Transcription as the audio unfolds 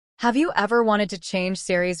Have you ever wanted to change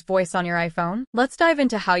Siri's voice on your iPhone? Let's dive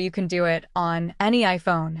into how you can do it on any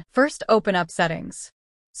iPhone. First, open up Settings.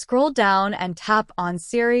 Scroll down and tap on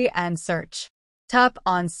Siri and search. Tap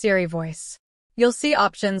on Siri Voice. You'll see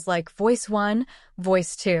options like Voice 1,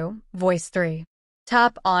 Voice 2, Voice 3.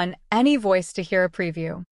 Tap on any voice to hear a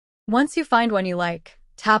preview. Once you find one you like,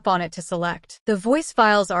 tap on it to select. The voice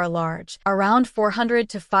files are large, around 400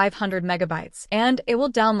 to 500 megabytes, and it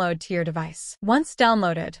will download to your device. Once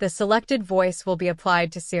downloaded, the selected voice will be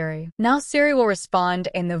applied to Siri. Now Siri will respond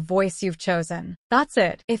in the voice you've chosen. That's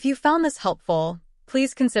it. If you found this helpful,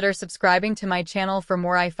 please consider subscribing to my channel for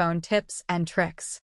more iPhone tips and tricks.